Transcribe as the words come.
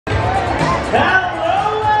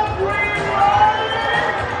Hello, everyone!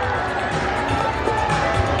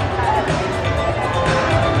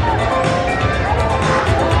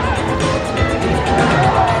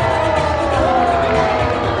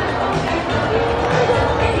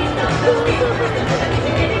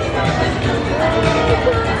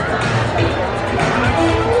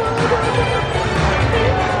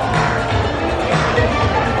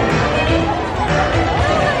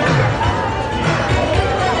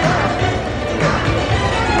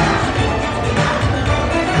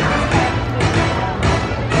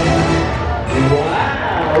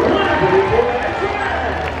 Wow, what a beautiful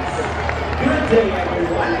entrance! Good day,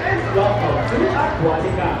 everyone, and welcome to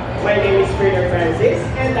Aquatica. My name is Trainer Francis,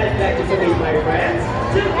 and I'd like you to meet my friends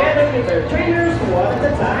together with their trainers one at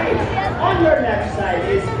a time. On your left side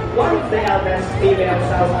is one of the eldest female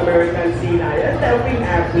South American sea lion that we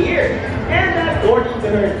have here. And according to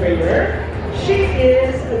her trainer, she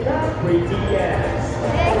is the prettiest.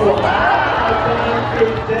 Wow,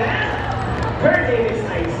 the her name is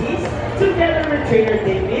Isis. Together with trainer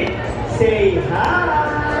David, say hi.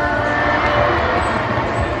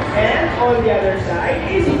 And on the other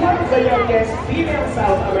side is one of the youngest female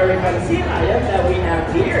South American sea lions that we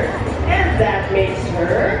have here. And that makes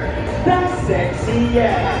her the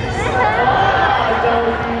sexiest. Oh,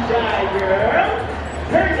 don't be shy, girl.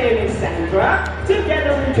 Her name is Sandra.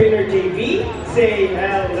 Together with trainer JV, say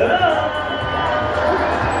hello.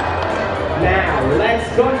 Now, let's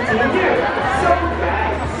continue. So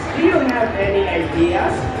guys, do you have any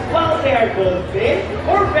ideas? Well, they are goldfish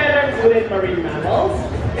or feather-footed marine mammals.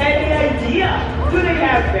 Any idea? Do they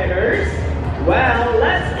have feathers? Well,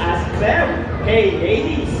 let's ask them. Hey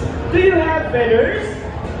ladies, do you have feathers?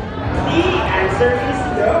 The answer is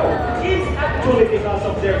no. It's actually because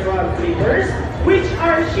of their front flippers, which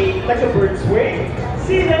are shaped like a bird's wing.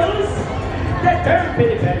 See those? The term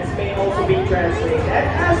pinnipeds may also be translated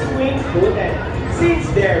as wing-footed, since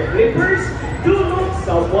their flippers do look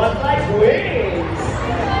somewhat like wings.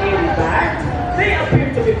 In fact, they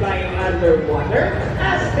appear to be flying underwater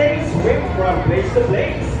as they swim from place to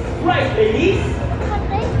place. Right, ladies?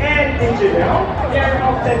 And did you know, they are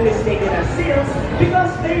often mistaken as seals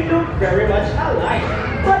because they look very much alike.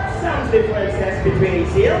 But some differences between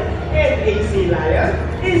a seal and a sea lion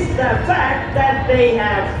is the fact that they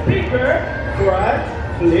have bigger front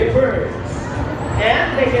flippers.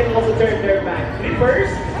 And they can also turn their back flippers,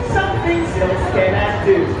 something seals cannot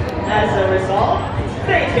do. As a result,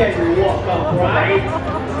 they can walk upright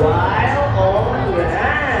while on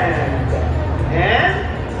land. And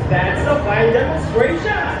that's a fine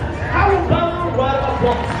demonstration. How about a round of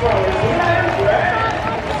applause for the sea lion friends?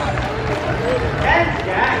 And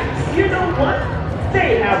guys, you know what? They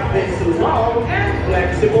have this long and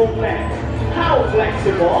flexible leg. How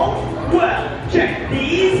flexible? Well, check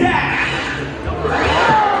these out!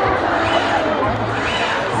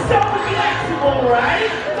 So flexible,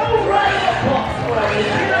 right? A round of applause for the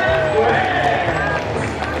sea lion friends!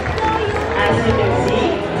 As you can see,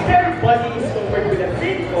 their body is covered with a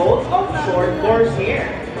thin coat of short coarse hair.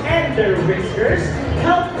 And their whiskers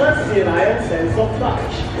help the sea lion sense of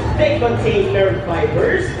touch. They contain nerve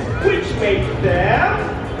fibers, which make them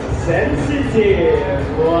sensitive.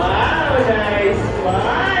 Wow, nice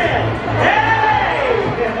smile. Hey!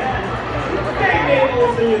 They may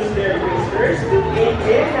also use their whiskers to aid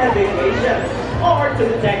in navigation or to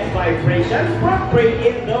detect vibrations from prey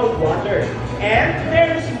in the water. And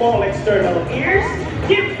their small external ears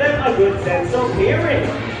give them a good sense of hearing,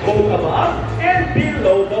 both above and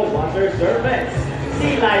below the water surface.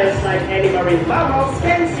 Sea lions, like any marine mammals,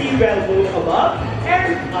 can see well both above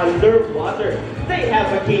and underwater. They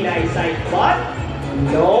have a keen eyesight but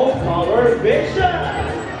no color vision.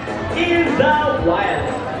 In the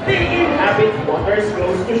wild, they inhabit waters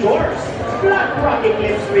close to shores, flat rocky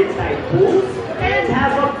cliffs with tide pools, and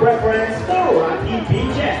have a preference for rocky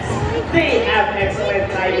beaches. They have excellent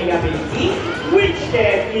climbing ability, which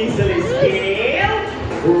can easily scale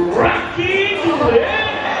rocky cliffs.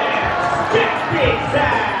 Check this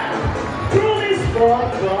out! Truly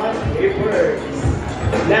strong front flippers.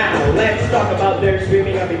 Now, let's talk about their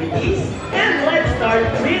swimming abilities, and let's start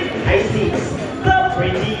with Isis, the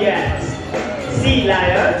prettiest. Sea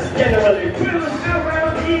lions generally cruise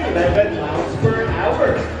around 11 miles per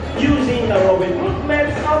hour, using the rowing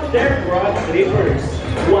movements of their front flippers,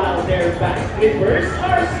 while their back flippers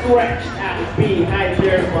are stretched out behind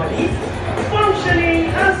their bodies, functioning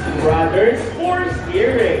as rudders for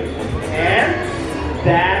steering. And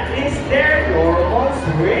that is their normal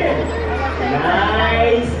swim.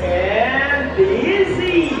 Nice and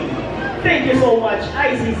easy. Thank you so much,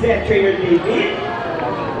 Isis and Trainer David.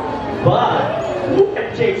 But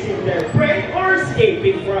When chasing their prey or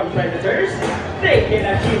escaping from predators, they can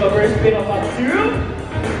achieve a burst speed of up to,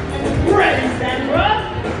 ready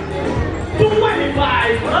Sandra, 25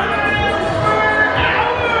 miles per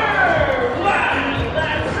hour! Wow,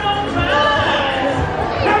 that's so fast!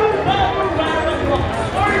 How about a round of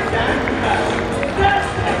applause for Sandra? That's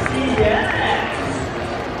sexy, yes!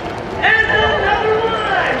 And another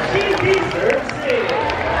one! She deserves it!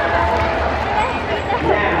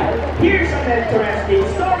 Now, here's an interesting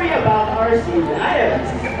story about our sea lions.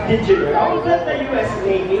 Did you know that the U.S.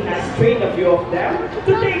 Navy has trained a few of them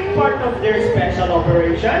to take part of their special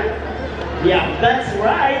operation? Yeah, that's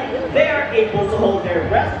right. They are able to hold their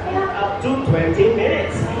breath for up to 20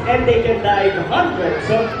 minutes, and they can dive hundreds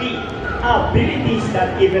of feet. Abilities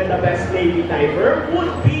that even the best Navy diver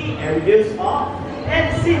would be envious of.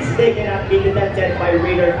 And since they cannot be detected by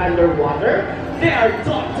radar underwater, they are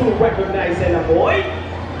taught to recognize and avoid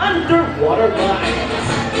underwater lines.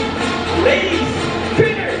 Ladies,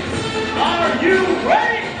 trainers, are you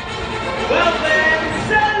ready? Well then,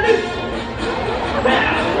 salute!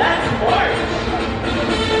 Now, let's march!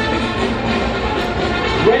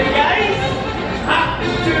 Ready, guys? Up,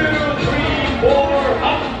 2, 3, 4,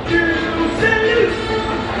 up, 2, salute!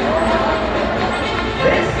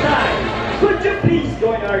 This time, could you please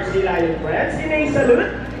join our sea lion friends in a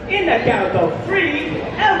salute? In the count of 3,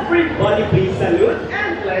 everybody please salute,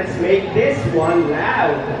 and let's make this one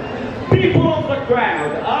loud. People on the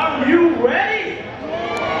ground, are you ready?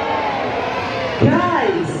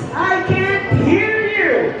 Guys, I can't hear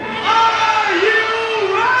you. Are you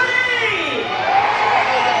ready?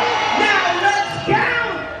 Now let's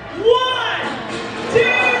count. 1, 2,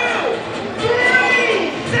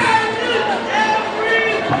 3. Salute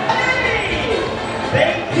everybody.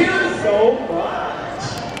 Thank you so much.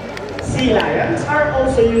 Sea lions are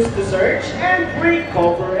also used to search and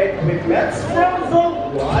recover equipment from the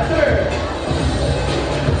water.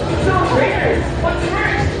 So trainers, what's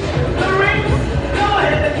first? The rings? Go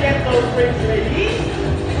ahead and get those rings ready.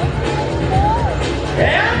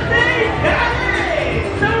 And they got it!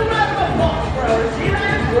 So round of applause for our sea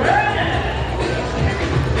lion friends.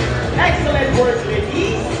 Excellent work,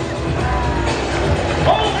 ladies.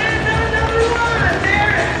 Oh, and another one!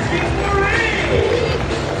 They're asking for rings.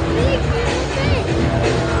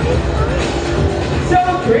 So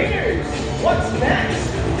trainers, what's next?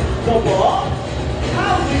 The ball?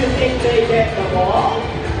 How do you think they get the ball?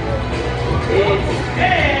 It's a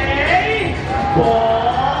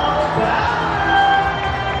ball bounce!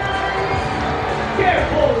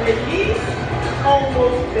 Careful, ladies.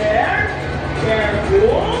 Almost there.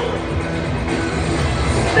 Careful.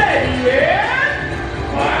 Steady and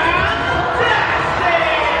fantastic!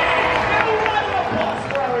 A round of applause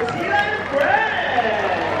for our sea lion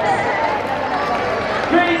friends!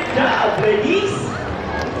 Great job, ladies!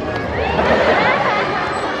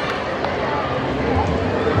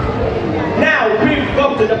 Now we've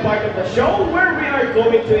come to the part of the show where we are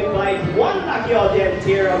going to invite one lucky audience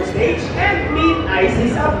here on stage and meet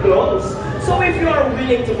Isis up close. So if you are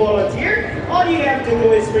willing to volunteer, all you have to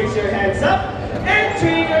do is raise your hands up and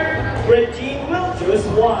trainer Regine will choose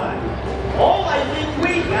one. Oh, I think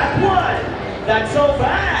we got one. That's so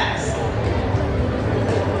fast.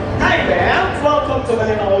 Hi ma'am, welcome to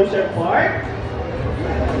Manila Ocean Park.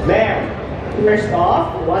 Ma'am, first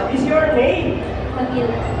off, what is your name?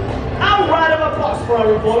 Camille. A round of applause for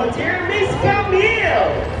our volunteer, Miss Camille.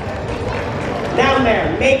 Now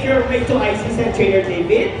ma'am, make your way to Isis and trainer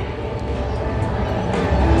David.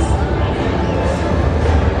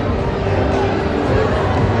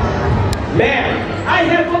 Ma'am, I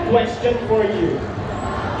have a question for you.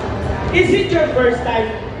 Is it your first time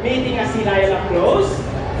meeting a sea lion up close?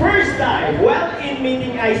 First time? Well, in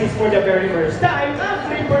meeting Isis for the very first time, a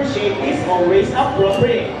flipper shape is always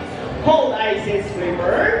appropriate. Hold Isis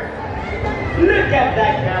flipper. Look at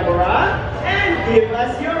that camera and give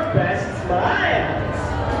us your best smiles.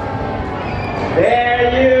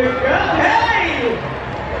 There you go. Hey!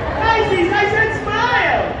 Isis, I said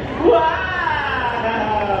smile! Wow!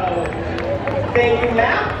 Thank you,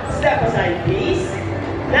 ma'am. Step aside, please.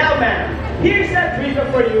 Now, ma'am, here's a trivia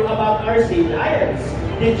for you about our sea lions.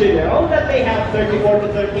 Did you know that they have 34 to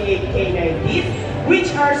 38 canine teeth,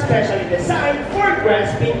 which are specially designed for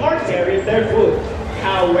grasping or tearing their food?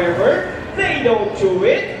 However, they don't chew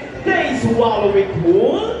it, they swallow it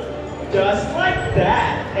whole, just like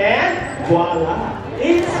that, and voila,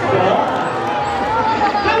 it's gone.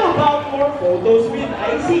 How about more photos with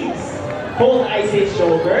Isis? Hold Isis'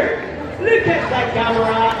 shoulder, look at the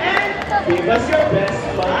camera, and give us your best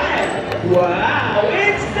smile. Wow,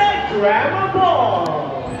 it's the grandma ball.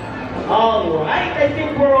 Alright, I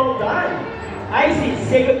think we're all done. I see.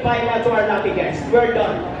 Say goodbye now to our lucky guest. We're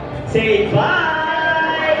done. Say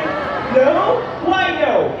bye. No? Why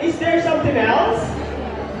no? Is there something else?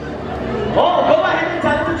 Oh, go ahead and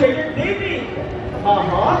tell it to Trader David.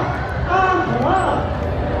 Uh-huh.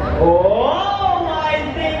 Uh-huh. Oh, I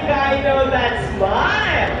think I know that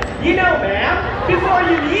smile. You know, ma'am, before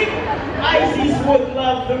you leave, Isis would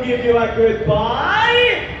love to give you a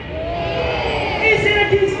goodbye. Is it a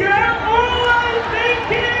kiss, girl? Oh, I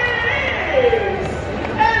think it is.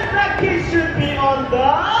 And the kiss should be on the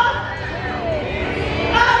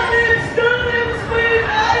lips to lips with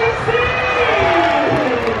Isis.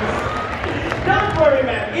 Don't worry,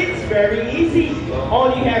 ma'am. It's very easy. All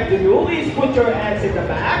you have to do is put your hands in the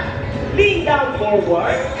back, lean down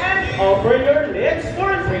forward, and open your lips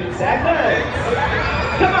for 3 seconds.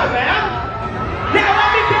 Come on, ma'am. Now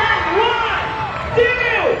let me count. 1, 2,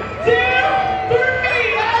 3.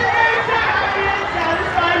 Alright, happy and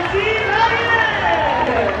satisfied sea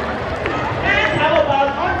lion. And how about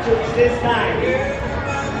on jokes this time?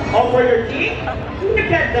 Over your teeth.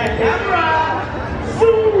 Look at the camera.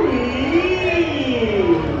 Sweet.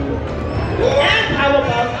 And how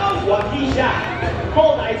about a walkie shot?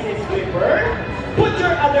 Hold Isis flipper. Put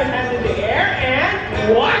your other hand in the air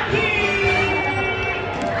and walkie.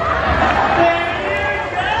 There you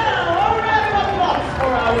go. A round of applause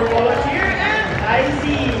for our volunteer and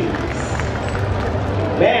Isis.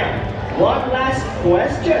 Ma'am, one last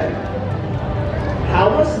question. How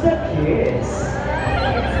was the kiss?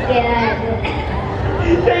 It's good.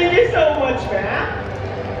 Thank you so much, ma'am.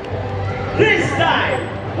 This time,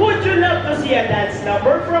 would you love to see a dance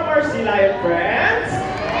number from our Sea Lion friends?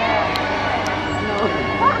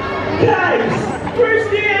 Guys, where's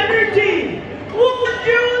the energy? Would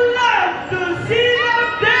you love to see them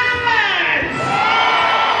dance?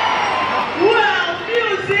 Well,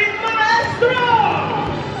 music maestro!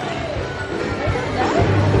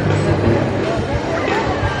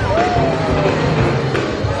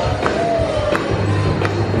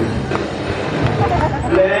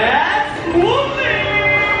 Let's move it!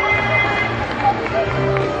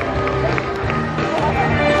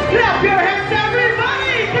 Clap your hands,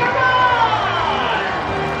 everybody! Come on!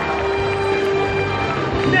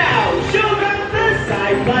 Now, show them the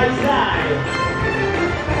side by side.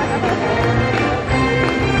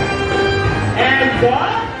 And the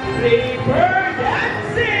flipper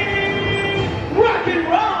dancing! Rock and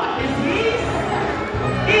roll, disease!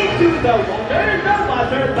 Into the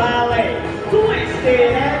water ballet.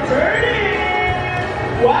 Twisting and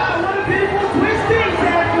turning! Wow, what a beautiful twisting,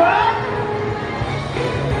 Sandra!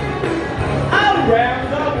 Around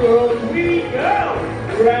the world we go,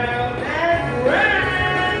 round and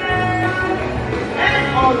round. And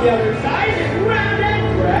on the other side, round and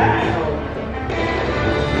round.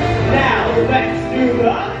 Now let's do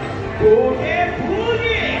the boogie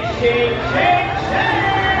boogie, shake, shake,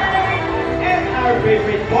 shake. And our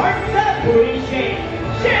favorite part, the booty shake.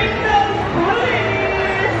 Shake those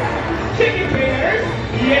booties! Chicken trainers,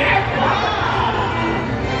 yeah!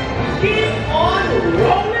 Keep on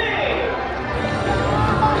rolling!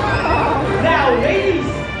 Now ladies,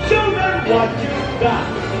 show them what you've got.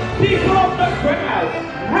 People of the crowd,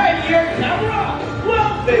 ready your camera!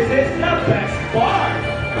 Well, this is the best part!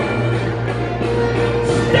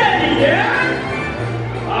 Steady, yeah?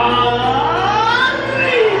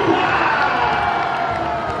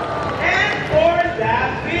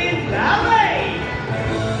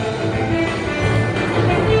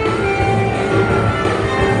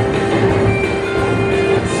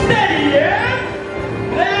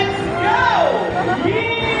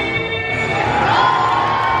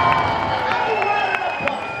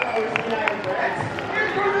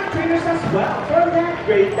 Well, for that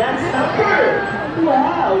great dance number.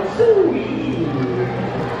 Wow, sweet.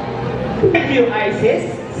 Thank you, Isis,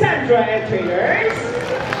 Sandra, and trainers.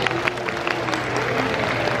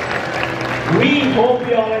 We hope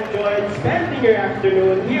you all enjoyed spending your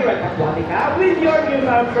afternoon here at Aquatica with your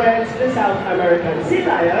newfound friends, the South American Sea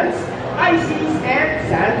Lions, Isis, and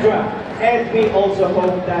Sandra. And we also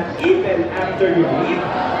hope that even after you leave,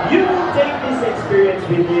 you will take this experience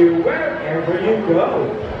with you wherever you go.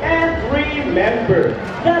 And remember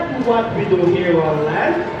that what we do here on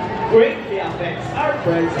land greatly affects our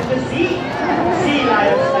friends in the sea. Sea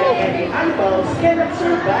lions, like any animals, cannot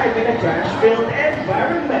survive in a trash-filled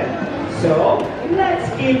environment. So, let's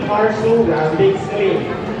keep our surroundings clean.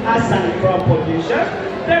 Aside from pollution,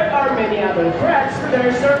 there are many other threats to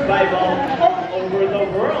their survival all over the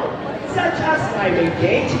world, such as climate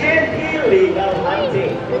change and illegal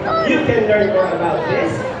hunting. You can learn more about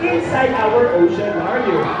this inside our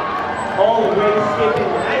oceanarium. Always keep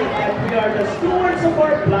in mind that we are the stewards of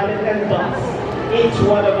our planet and thus, each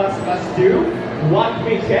one of us must do what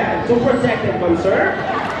we can to protect and conserve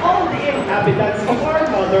all the inhabitants of our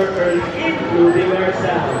Mother Earth, including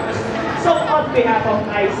ourselves. So on behalf of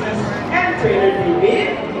ISIS and Trainer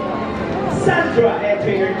TV, Sandra and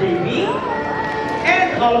Trainer JB,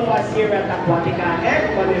 and all of us here at Aquatica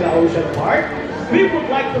and Manila Ocean Park, we would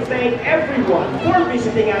like to thank everyone for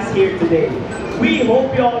visiting us here today. We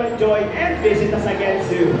hope you all enjoyed and visit us again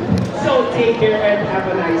soon. So take care and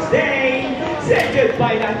have a nice day. Say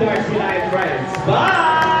goodbye now to our sea lion friends.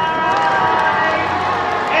 Bye!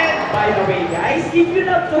 And by the way guys, if you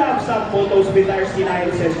love to have some photos with our sea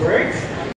lions and birds,